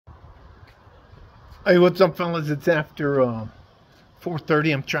Hey, what's up, fellas? It's after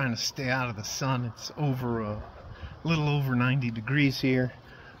 4:30. I'm trying to stay out of the sun. It's over a little over 90 degrees here.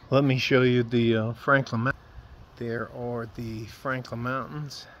 Let me show you the Franklin Mountains. There are the Franklin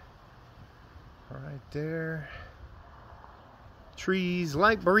Mountains right there. Trees,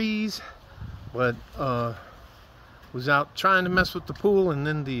 light breeze, but was out trying to mess with the pool, and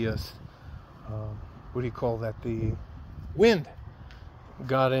then the what do you call that? The wind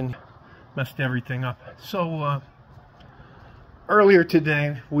got in, messed everything up. So earlier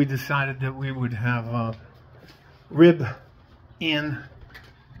today we decided that we would have bone-in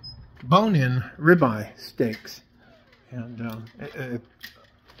ribeye steaks, and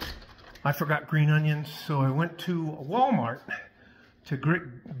I forgot green onions, so I went to Walmart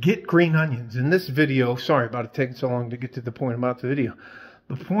to get green onions. In this video, sorry about it taking so long to get to the point about the video.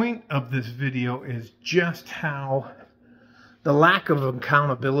 The point of this video is just how the lack of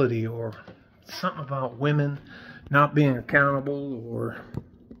accountability, or something about women not being accountable, or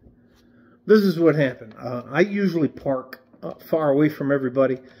this is what happened. I usually park far away from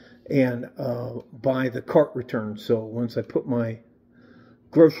everybody and buy the cart return. So once I put my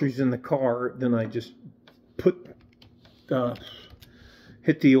groceries in the car, then I just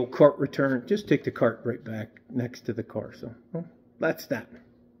hit the old cart return, just take the cart right back next to the car. So well, that's that.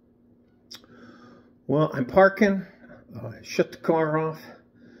 Well, I'm parking. Shut the car off,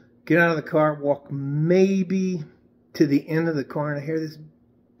 get out of the car, walk maybe to the end of the car, and I hear this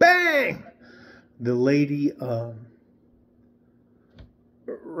bang. The lady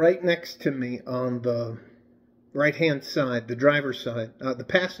right next to me on the right hand side, the driver's side, the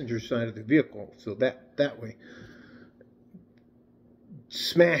passenger side of the vehicle, so that way,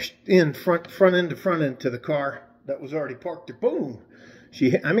 smashed in front end to the car that was already parked there. Boom. She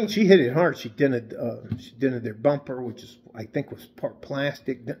hit it hard. She dented their bumper, which is, I think, was part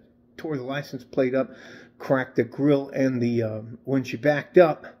plastic. Tore the license plate up, cracked the grill, and when she backed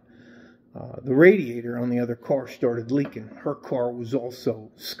up, the radiator on the other car started leaking. Her car was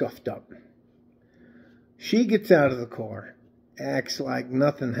also scuffed up. She gets out of the car, acts like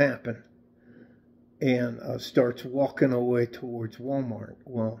nothing happened, and starts walking away towards Walmart.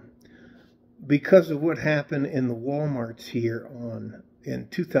 Well, because of what happened in the Walmarts here in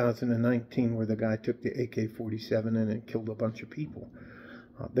 2019, where the guy took the AK-47 in and killed a bunch of people,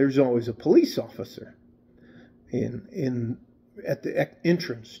 there's always a police officer at the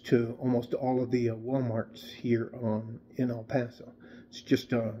entrance to almost all of the Walmarts here in El Paso. It's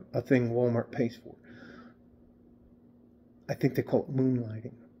just a thing Walmart pays for. I think they call it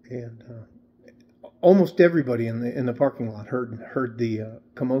moonlighting, and almost everybody in the parking lot heard the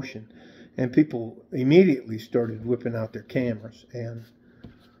commotion. And people immediately started whipping out their cameras, and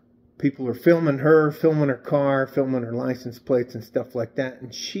people are filming her car, filming her license plates and stuff like that.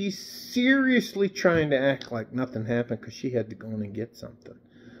 And she's seriously trying to act like nothing happened because she had to go in and get something.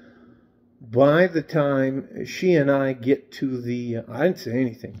 By the time she and I get to I didn't say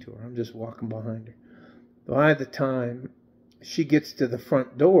anything to her. I'm just walking behind her. By the time she gets to the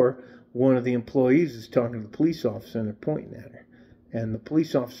front door, one of the employees is talking to the police officer, and they're pointing at her. And the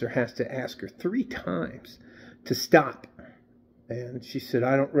police officer has to ask her 3 times to stop. And she said,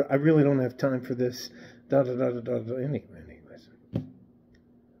 I really don't have time for this. Anyways.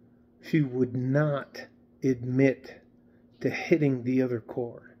 She would not admit to hitting the other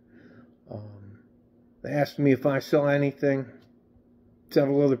car. They asked me if I saw anything.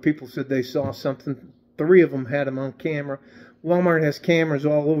 Several other people said they saw something. 3 of them had them on camera. Walmart has cameras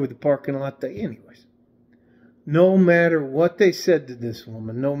all over the parking lot. Anyways. No matter what they said to this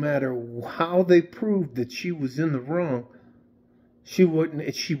woman, no matter how they proved that she was in the wrong, she wouldn't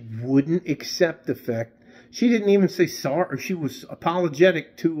accept the fact. She didn't even say sorry, or she was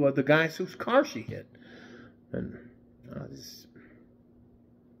apologetic to the guys whose car she hit. And I just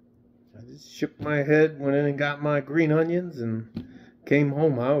shook my head, went in and got my green onions, and came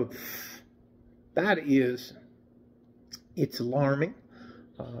home. It's alarming.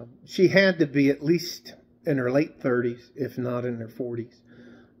 She had to be at least in her late 30s, if not in her 40s.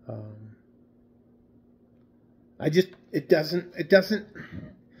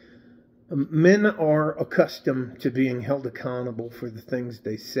 Men are accustomed to being held accountable for the things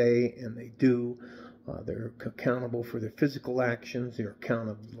they say and they do. They're accountable for their physical actions. They're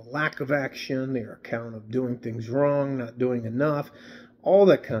accountable for the lack of action. They're accountable of doing things wrong, not doing enough, all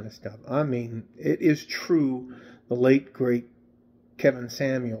that kind of stuff. I mean, it is true. The late, great Kevin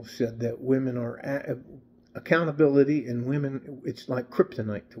Samuels said that women are accountability, and women, it's like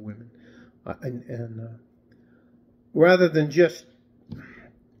kryptonite to women. Rather than just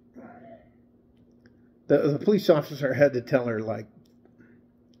the police officer had to tell her like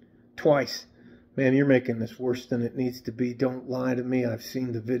twice man, you're making this worse than it needs to be. Don't lie to me. I've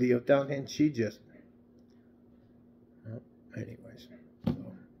seen the video down, and she just, well, anyways.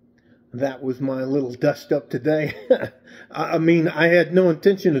 That was my little dust up today. I mean, I had no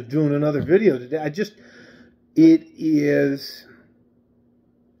intention of doing another video today. It is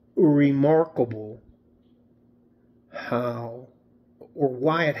remarkable how, or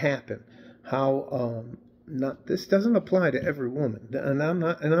why it happened. How, this doesn't apply to every woman. And I'm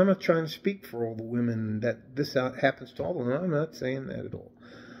not trying to speak for all the women that this happens to all of them. I'm not saying that at all.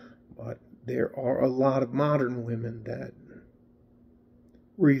 But there are a lot of modern women that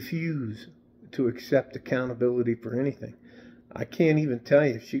refuse to accept accountability for anything. I can't even tell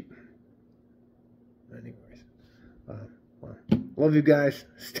you if she... Anyways. Well, love you guys.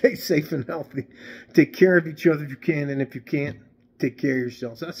 Stay safe and healthy. Take care of each other if you can, and if you can't, take care of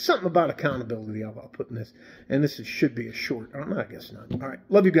yourselves. That's something about accountability I'll put in this. And this should be a short... I guess not. All right.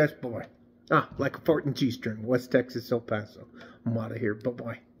 Love you guys. Bye-bye. Like a fart and G-string. West Texas, El Paso. I'm out of here.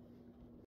 Bye-bye.